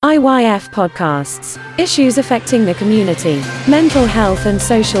IYF Podcasts. Issues affecting the community. Mental health and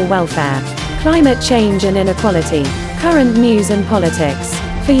social welfare. Climate change and inequality. Current news and politics.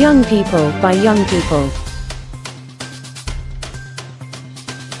 For young people, by young people.